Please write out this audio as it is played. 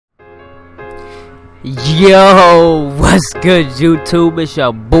Yo, what's good, YouTube? It's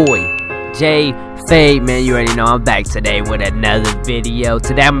your boy J Fade, man. You already know I'm back today with another video.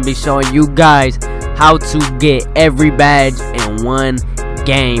 Today I'm gonna be showing you guys how to get every badge in one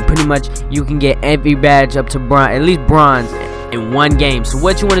game. Pretty much you can get every badge up to bronze, at least bronze, in one game. So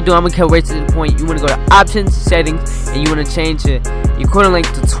what you want to do, I'm gonna come right to the point. You want to go to options, settings, and you want to change your quarter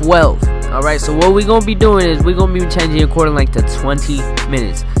length to 12. Alright, so what we're gonna be doing is we're gonna be changing your quarter length to 20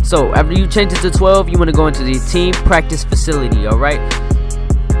 minutes. So after you change it to 12, you want to go into the team practice facility. Alright,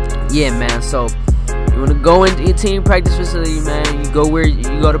 yeah, man. So you want to go into your team practice facility, man. You go where you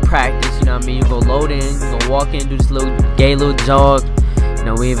go to practice, you know what I mean? You go load in, you go walk in, do this little gay little jog. You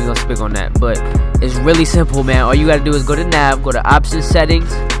know, we ain't even gonna speak on that, but it's really simple, man. All you gotta do is go to nav, go to options,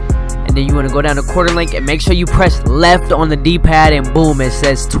 settings, and then you want to go down to quarter length and make sure you press left on the D-pad, and boom, it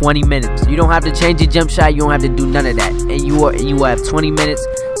says 20 minutes. You don't have to change your jump shot, you don't have to do none of that, and you will have 20 minutes.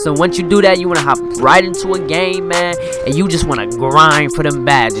 So once you do that, you want to hop right into a game, man, and you just want to grind for them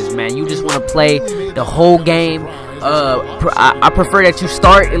badges, man. You just want to play the whole game. I prefer that you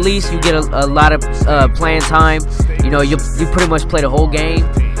start, at least you get a lot of playing time. You know, you pretty much play the whole game.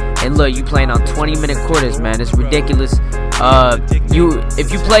 And look, you playing on 20-minute quarters, man. It's ridiculous.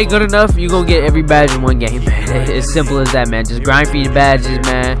 If you play good enough, you gonna get every badge in one game, man. It's simple as that, man. Just grind for your badges,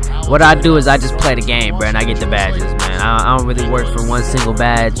 man. What I do is I just play the game, bro, and I get the badges, man. I don't really work for one single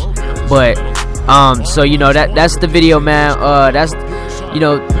badge, but so you know that's the video, man. That's, you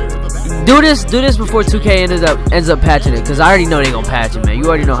know, do this before 2K ends up patching it, cause I already know they gonna patch it, man. You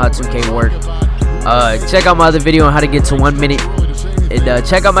already know how 2K work. Check out my other video on how to get to 1 minute. And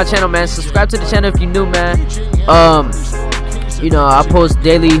check out my channel, man. Subscribe to the channel if you're new, man. You know, I post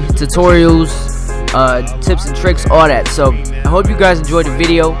daily tutorials, tips and tricks, all that. So I hope you guys enjoyed the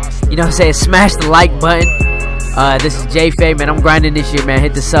video. You know what I'm saying? Smash the like button. This is J Fade, man. I'm grinding this year, man.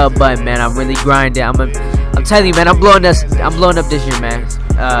 Hit the sub button, man. I'm really grinding. I'm telling you, man. I'm blowing up this year, man.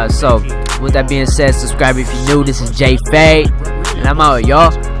 So with that being said, subscribe if you're new. This is J Fade, and I'm out,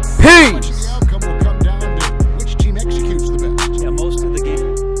 y'all. Peace.